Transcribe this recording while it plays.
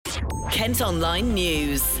Kent Online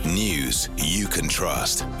News. News you can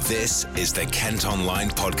trust. This is the Kent Online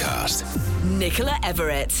Podcast. Nicola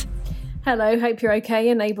Everett. Hello, hope you're okay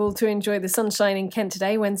and able to enjoy the sunshine in Kent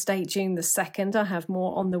today, Wednesday, June the 2nd. I have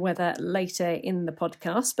more on the weather later in the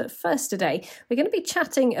podcast. But first today, we're going to be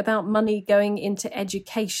chatting about money going into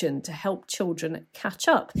education to help children catch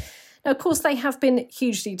up. Now, of course, they have been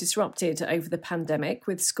hugely disrupted over the pandemic,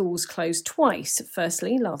 with schools closed twice.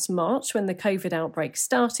 Firstly, last March when the COVID outbreak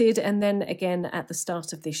started, and then again at the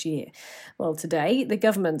start of this year. Well, today, the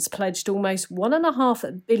government's pledged almost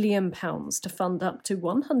 £1.5 billion to fund up to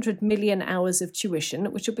 100 million hours of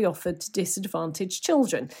tuition, which will be offered to disadvantaged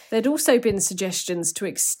children. There'd also been suggestions to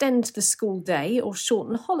extend the school day or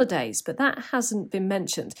shorten holidays, but that hasn't been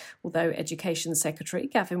mentioned, although Education Secretary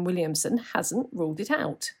Gavin Williamson hasn't ruled it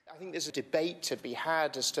out. I think there's a debate to be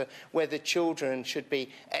had as to whether children should be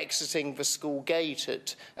exiting the school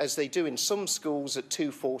gate as they do in some schools at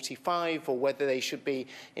 2:45, or whether they should be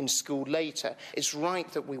in school later. It's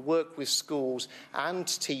right that we work with schools and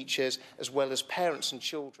teachers as well as parents and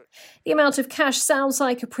children. The amount of cash sounds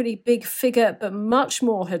like a pretty big figure, but much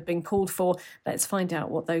more had been called for. Let's find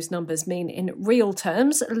out what those numbers mean in real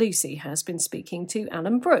terms. Lucy has been speaking to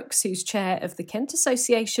Alan Brooks, who's chair of the Kent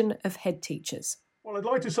Association of Head Teachers. Well, I'd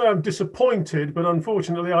like to say I'm disappointed, but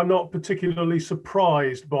unfortunately I'm not particularly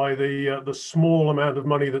surprised by the small amount of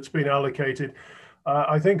money that's been allocated.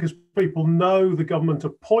 I think, as people know, the government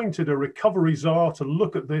appointed a recovery czar to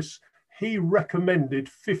look at this. He recommended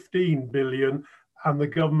 15 billion, and the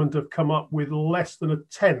government have come up with less than a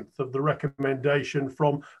tenth of the recommendation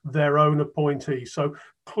from their own appointee. So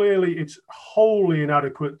clearly it's wholly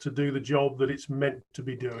inadequate to do the job that it's meant to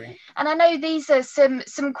be doing. And I know these are some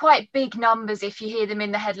quite big numbers if you hear them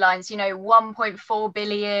in the headlines, 1.4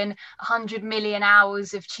 billion, 100 million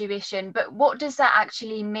hours of tuition. But what does that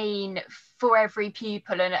actually mean for every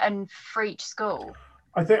pupil and for each school?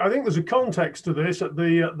 I think there's a context to this. At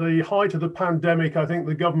the height of the pandemic, I think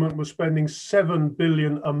the government was spending 7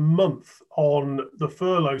 billion a month on the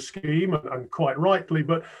furlough scheme, and quite rightly,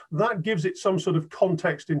 but that gives it some sort of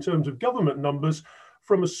context in terms of government numbers.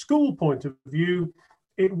 From a school point of view,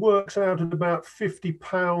 it works out at about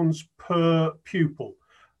 £50 per pupil.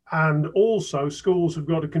 And also schools have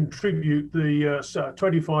got to contribute the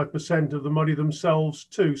 25% of the money themselves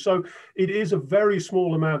too. So it is a very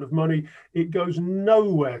small amount of money. It goes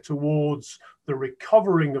nowhere towards the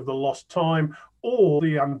recovering of the lost time or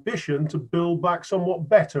the ambition to build back somewhat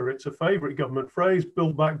better. It's a favourite government phrase,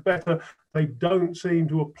 build back better. They don't seem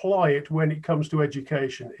to apply it when it comes to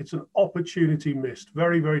education. It's an opportunity missed.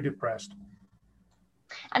 Very, very depressed.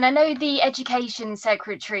 And I know the Education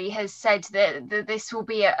Secretary has said that this will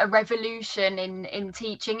be a revolution in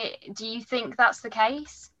teaching. Do you think that's the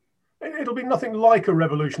case? It'll be nothing like a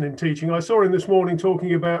revolution in teaching. I saw him this morning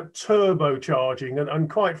talking about turbocharging, and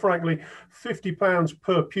quite frankly, £50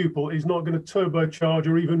 per pupil is not going to turbocharge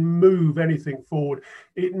or even move anything forward.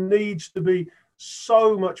 It needs to be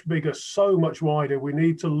so much bigger, so much wider. We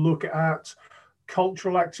need to look at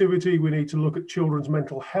cultural activity, we need to look at children's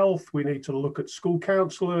mental health, we need to look at school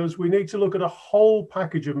counsellors, we need to look at a whole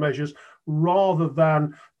package of measures rather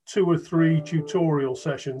than 2 or 3 tutorial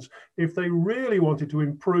sessions. If they really wanted to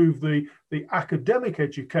improve the academic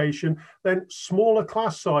education, then smaller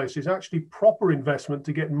class sizes, actually proper investment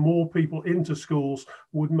to get more people into schools,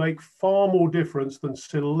 would make far more difference than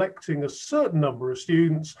selecting a certain number of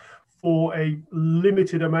students for a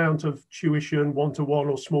limited amount of tuition, one-to-one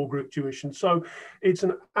or small group tuition. So it's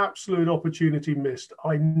an absolute opportunity missed.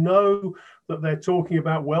 I know that they're talking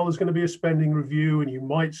about, well, there's going to be a spending review and you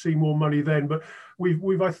might see more money then, but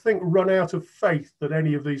we've I think, run out of faith that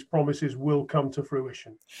any of these promises will come to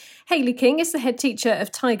fruition. Hayley King is the head teacher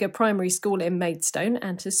of Tiger Primary School in Maidstone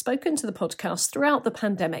and has spoken to the podcast throughout the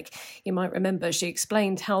pandemic. You might remember she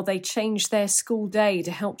explained how they changed their school day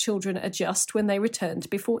to help children adjust when they returned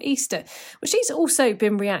before Easter. Well, she's also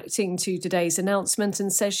been reacting to today's announcement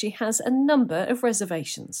and says she has a number of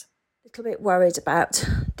reservations. A little bit worried about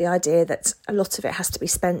the idea that a lot of it has to be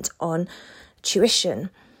spent on tuition.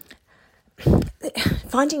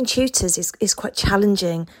 Finding tutors is quite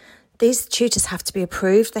challenging. These tutors have to be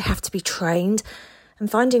approved, they have to be trained, and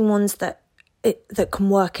finding ones that can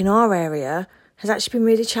work in our area has actually been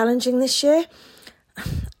really challenging this year.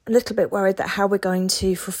 I'm a little bit worried that how we're going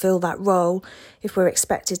to fulfil that role if we're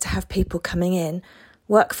expected to have people coming in.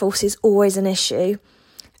 Workforce is always an issue,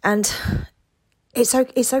 and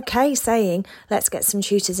it's okay saying, let's get some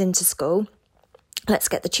tutors into school, let's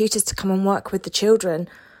get the tutors to come and work with the children.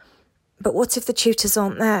 But what if the tutors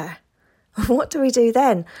aren't there? What do we do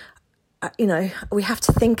then? We have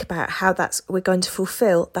to think about how we're going to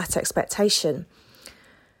fulfil that expectation.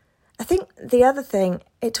 think the other thing,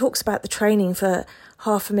 it talks about the training for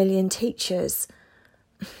 500,000 teachers.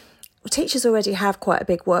 Teachers already have quite a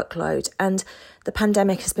big workload, and the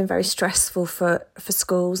pandemic has been very stressful for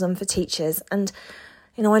schools and for teachers. And,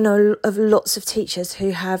 you know, I know of lots of teachers who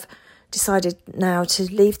have decided now to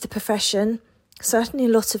leave the profession. Certainly a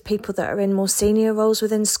lot of people that are in more senior roles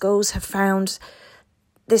within schools have found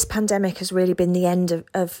this pandemic has really been the end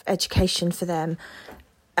of education for them.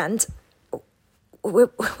 And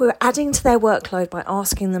we're adding to their workload by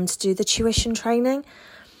asking them to do the tuition training.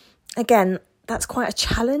 Again, that's quite a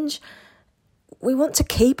challenge. We want to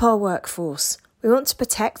keep our workforce. We want to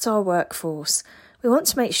protect our workforce. We want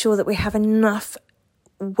to make sure that we have enough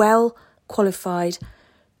well-qualified,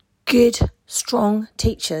 good, strong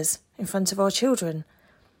teachers in front of our children.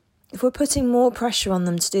 If we're putting more pressure on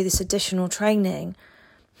them to do this additional training,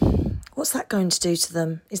 what's that going to do to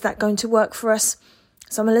them? Is that going to work for us?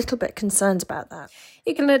 So I'm a little bit concerned about that.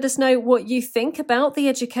 You can let us know what you think about the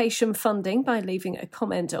education funding by leaving a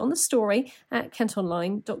comment on the story at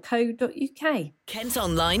kentonline.co.uk. Kent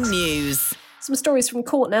Online News. Some stories from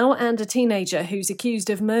court now, and a teenager who's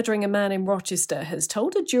accused of murdering a man in Rochester has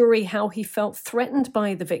told a jury how he felt threatened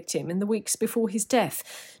by the victim in the weeks before his death.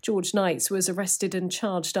 George Knights was arrested and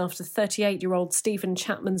charged after 38-year-old Stephen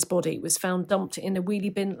Chapman's body was found dumped in a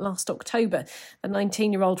wheelie bin last October. The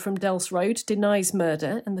 19-year-old from Dells Road denies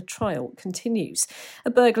murder and the trial continues.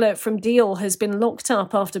 A burglar from Deal has been locked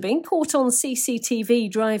up after being caught on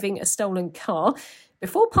CCTV driving a stolen car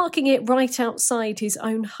before parking it right outside his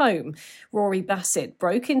own home. Rory Bassett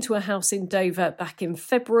broke into a house in Dover back in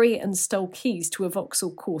February and stole keys to a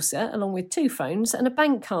Vauxhall Corsa along with 2 phones and a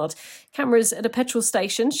bank card. Cameras at a petrol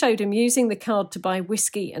station showed him using the card to buy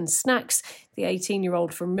whiskey and snacks. The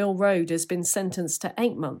 18-year-old from Mill Road has been sentenced to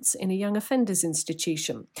 8 months in a young offenders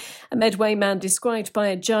institution. A Medway man described by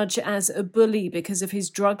a judge as a bully because of his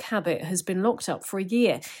drug habit has been locked up for a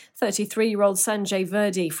year. 33-year-old Sanjay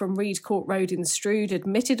Verdi from Reed Court Road in Strood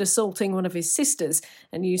admitted assaulting one of his sisters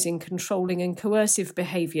and using controlling and coercive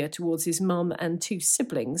behaviour towards his mum and 2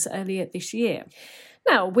 siblings earlier this year.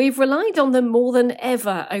 Now, we've relied on them more than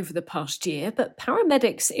ever over the past year, but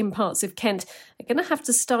paramedics in parts of Kent are going to have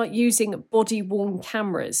to start using body-worn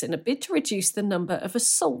cameras in a bid to reduce the number of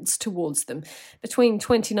assaults towards them. Between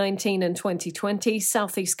 2019 and 2020,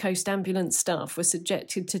 South East Coast ambulance staff were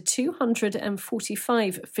subjected to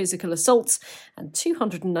 245 physical assaults and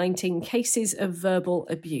 219 cases of verbal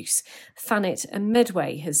abuse. Thanet and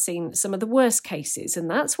Medway has seen some of the worst cases, and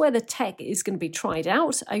that's where the tech is going to be tried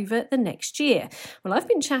out over the next year. Well, I've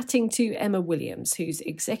been chatting to Emma Williams, who's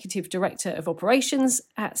Executive Director of Operations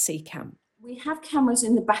at CCAM. We have cameras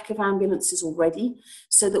in the back of ambulances already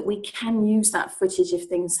so that we can use that footage if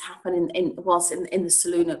things happen whilst in the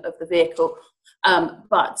saloon of the vehicle.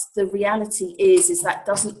 But the reality is that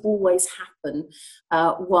doesn't always happen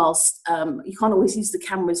whilst you can't always use the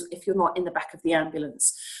cameras if you're not in the back of the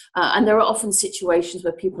ambulance. And there are often situations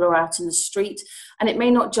where people are out in the street, and it may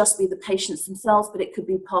not just be the patients themselves, but it could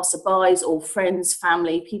be passerbys or friends,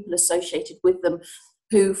 family, people associated with them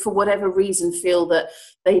who, for whatever reason, feel that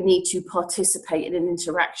they need to participate in an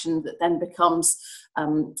interaction that then becomes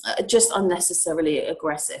just unnecessarily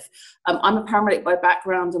aggressive. I'm a paramedic by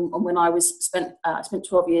background, and when I spent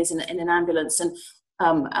 12 years in an ambulance, and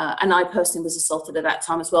I personally was assaulted at that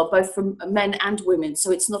time as well, both from men and women.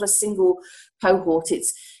 So it's not a single cohort.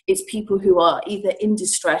 It's people who are either in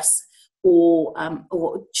distress or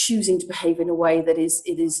choosing to behave in a way that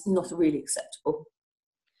is not really acceptable.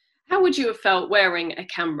 How would you have felt wearing a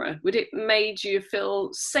camera? Would it made you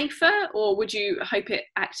feel safer, or would you hope it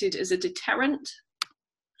acted as a deterrent?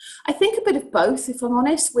 I think a bit of both, if I'm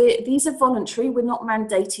honest. These are voluntary. We're not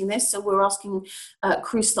mandating this, so we're asking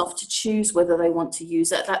crew staff to choose whether they want to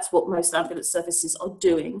use it. That's what most ambulance services are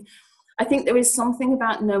doing. I think there is something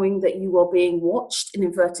about knowing that you are being watched, in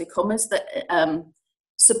inverted commas, that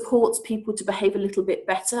supports people to behave a little bit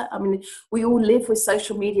better. I mean, we all live with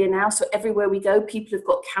social media now, so everywhere we go, people have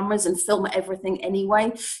got cameras and film everything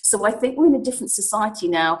anyway. So I think we're in a different society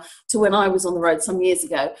now to when I was on the road some years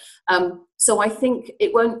ago. So I think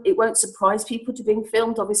it won't surprise people to being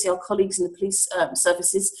filmed. Obviously, our colleagues in the police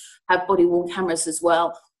services have body-worn cameras as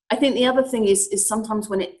well. I think the other thing is sometimes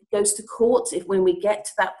when it goes to court, when we get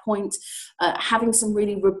to that point, having some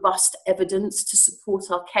really robust evidence to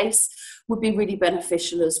support our case would be really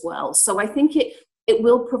beneficial as well. So I think it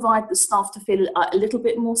will provide the staff to feel a little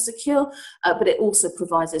bit more secure, but it also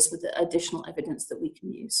provides us with additional evidence that we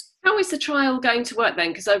can use. How is the trial going to work then?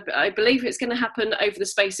 Because I believe it's going to happen over the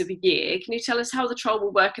space of a year. Can you tell us how the trial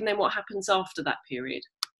will work and then what happens after that period?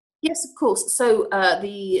 Yes, of course. So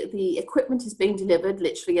the equipment is being delivered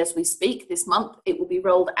literally as we speak. This month it will be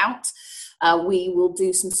rolled out. We will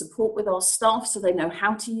do some support with our staff so they know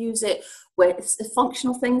how to use it, where it's the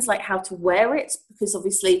functional things like how to wear it, because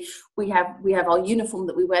obviously we have our uniform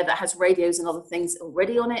that we wear that has radios and other things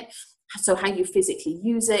already on it. So how you physically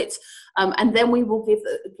use it, and then we will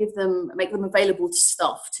make them available to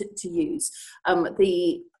staff to use.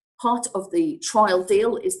 The part of the trial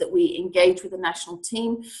deal is that we engage with a national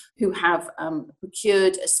team who have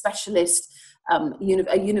procured a specialist,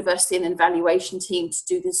 a university and evaluation team to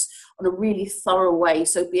do this on a really thorough way.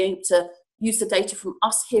 So being able to use the data from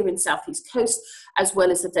us here in South East Coast, as well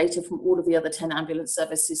as the data from all of the other 10 ambulance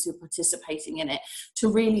services who are participating in it,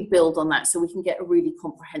 to really build on that so we can get a really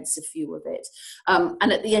comprehensive view of it.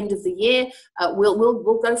 And at the end of the year,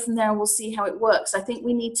 we'll go from there and we'll see how it works. I think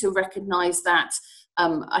we need to recognise that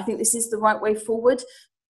I think this is the right way forward,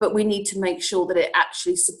 but we need to make sure that it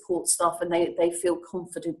actually supports staff and they feel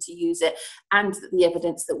confident to use it, and that the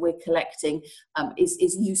evidence that we're collecting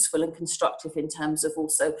is useful and constructive in terms of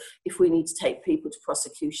also if we need to take people to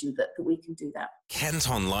prosecution, that we can do that. Kent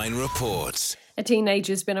Online reports. A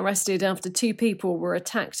teenager's been arrested after two people were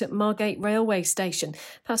attacked at Margate railway station.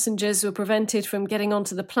 Passengers were prevented from getting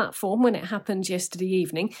onto the platform when it happened yesterday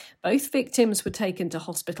evening. Both victims were taken to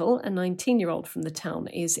hospital. A 19-year-old from the town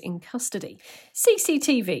is in custody.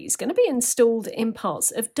 CCTV is going to be installed in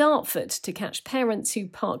parts of Dartford to catch parents who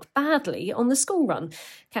park badly on the school run.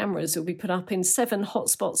 Cameras will be put up in 7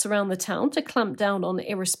 hotspots around the town to clamp down on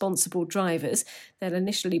irresponsible drivers. They'll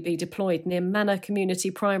initially be deployed near Manor Community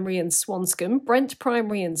Primary in Swanscombe, Brent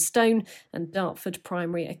Primary in Stone and Dartford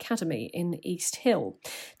Primary Academy in East Hill.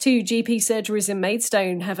 2 GP surgeries in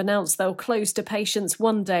Maidstone have announced they'll close to patients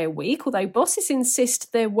 1 day a week, although bosses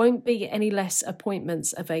insist there won't be any less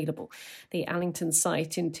appointments available. The Allington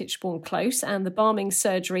site in Titchbourne Close and the Barming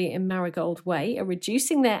surgery in Marigold Way are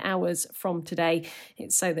reducing their hours from today.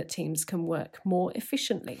 It's so that teams can work more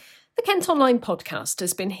efficiently. The Kent Online podcast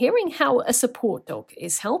has been hearing how a support dog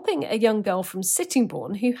is helping a young girl from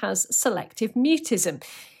Sittingbourne who has selective mutism.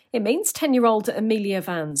 It means 10-year-old Amelia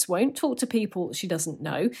Vans won't talk to people she doesn't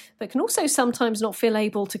know, but can also sometimes not feel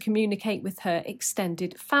able to communicate with her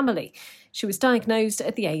extended family. She was diagnosed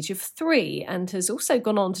at the age of 3 and has also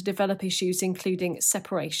gone on to develop issues including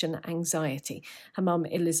separation anxiety. Her mum,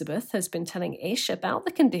 Elizabeth, has been telling Ish about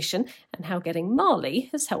the condition and how getting Marley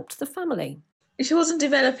has helped the family. She wasn't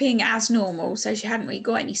developing as normal, so she hadn't really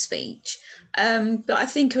got any speech. But I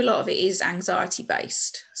think a lot of it is anxiety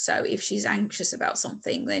based. So if she's anxious about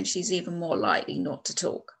something, then she's even more likely not to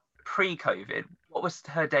talk. Pre-COVID, what was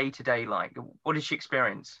her day-to-day like? What did she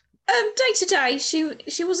experience? Day to day,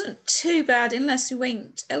 she wasn't too bad unless we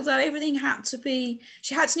went, although everything had to be,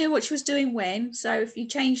 she had to know what she was doing when. So if you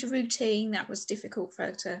changed the routine, that was difficult for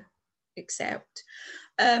her to accept.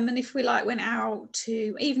 And if we went out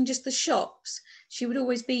to even just the shops, she would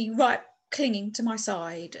always be right clinging to my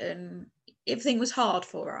side, and everything was hard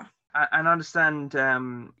for her. And I understand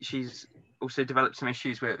she's also developed some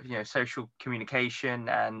issues with social communication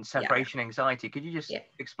and separation anxiety. Could you just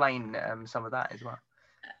explain some of that as well?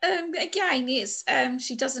 Again, it's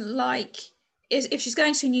she doesn't like, if she's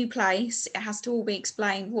going to a new place, it has to all be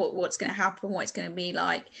explained what's going to happen, what it's going to be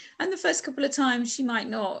like. And the first couple of times she might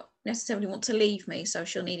not necessarily want to leave me, so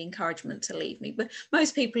she'll need encouragement to leave me. But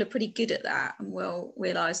most people are pretty good at that and will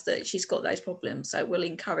realise that she's got those problems, so we'll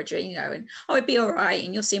encourage her, and it'll be all right,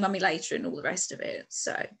 and you'll see mummy later and all the rest of it.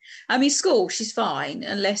 So, school, she's fine,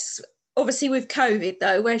 unless... Obviously, with COVID,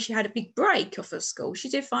 though, where she had a big break off of school, she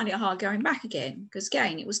did find it hard going back again because,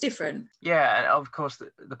 again, it was different. Yeah, and of course,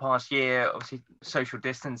 the past year, obviously, social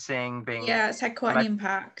distancing being... Yeah, it's had quite an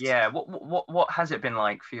impact. Yeah, what has it been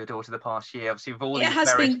like for your daughter the past year? Obviously, with all these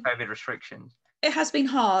various COVID restrictions. It has been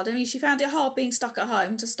hard. She found it hard being stuck at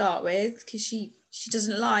home to start with because she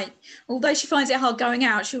doesn't like... Although she finds it hard going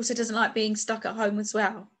out, she also doesn't like being stuck at home as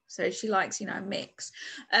well. So she likes, a mix.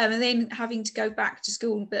 And then having to go back to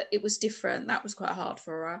school, but it was different. That was quite hard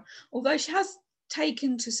for her. Although she has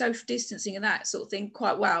taken to social distancing and that sort of thing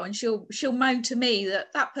quite well. And she'll moan to me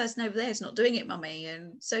that person over there is not doing it, mummy.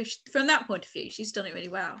 And so from that point of view, she's done it really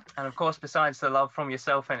well. And of course, besides the love from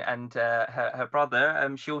yourself and her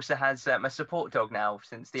brother, she also has a support dog now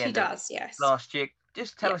since the end of last year.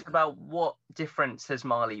 Just tell us about what difference has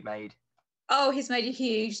Marley made? Oh, he's made a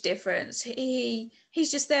huge difference.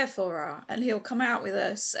 He's just there for her, and he'll come out with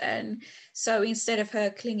us. And so instead of her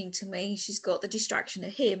clinging to me, she's got the distraction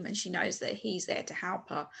of him, and she knows that he's there to help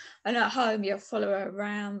her. And at home, you'll follow her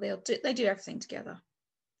around. They do everything together.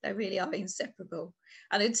 They really are inseparable.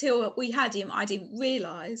 And until we had him, I didn't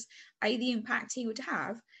realise the impact he would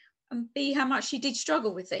have and B, how much she did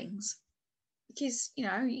struggle with things. Because, you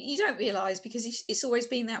know, you don't realise because it's always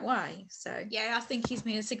been that way. So, yeah, I think he's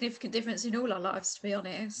made a significant difference in all our lives, to be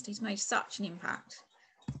honest. He's made such an impact.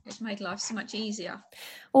 It's made life so much easier.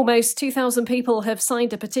 Almost 2,000 people have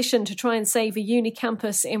signed a petition to try and save a uni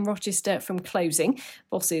campus in Rochester from closing.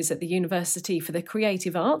 Bosses at the University for the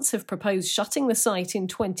Creative Arts have proposed shutting the site in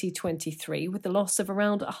 2023 with the loss of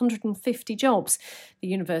around 150 jobs. The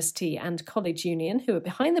University and College Union, who are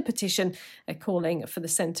behind the petition, are calling for the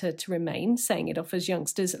centre to remain, saying it offers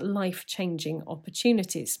youngsters life-changing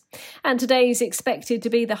opportunities. And today is expected to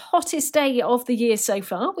be the hottest day of the year so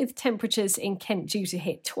far, with temperatures in Kent due to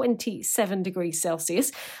hit 27 degrees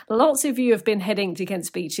Celsius. Lots of you have been heading to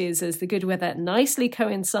Kent's beaches as the good weather nicely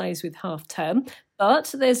coincides with half term.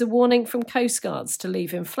 But there's a warning from Coast Guards to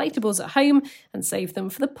leave inflatables at home and save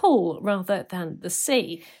them for the pool rather than the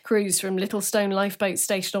sea. Crews from Littlestone Lifeboat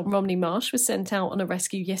Station on Romney Marsh were sent out on a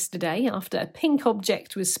rescue yesterday after a pink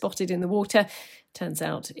object was spotted in the water. Turns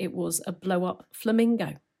out it was a blow-up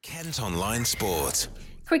flamingo. Kent Online Sport.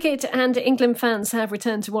 Cricket and England fans have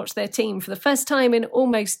returned to watch their team for the first time in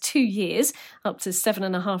almost 2 years. Up to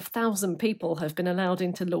 7,500 people have been allowed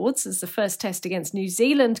into Lords as the first test against New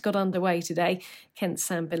Zealand got underway today. Kent's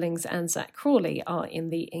Sam Billings and Zach Crawley are in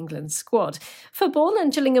the England squad. Football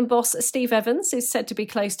and Gillingham boss Steve Evans is said to be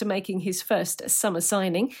close to making his first summer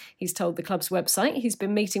signing. He's told the club's website he's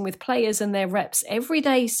been meeting with players and their reps every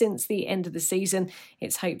day since the end of the season.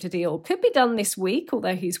 It's hoped a deal could be done this week,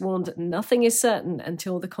 although he's warned nothing is certain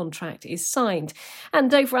until the contract is signed.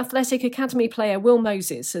 And Dover Athletic Academy player Will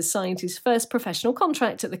Moses has signed his first professional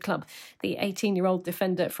contract at the club. The 18-year-old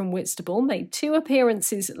defender from Whitstable made 2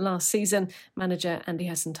 appearances last season. Manager Andy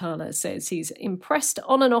Hessenthaler says he's impressed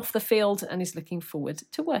on and off the field and is looking forward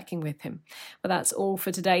to working with him. Well, that's all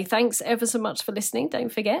for today. Thanks ever so much for listening.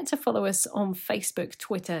 Don't forget to follow us on Facebook,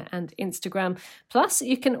 Twitter and Instagram. Plus,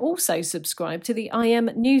 you can also subscribe to the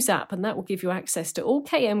IM News app, and that will give you access to all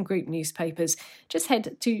KM Group newspapers. Just head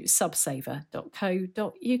to subsaver.co.uk.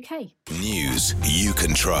 News you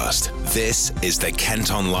can trust. This is the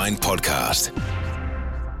Kent Online Podcast.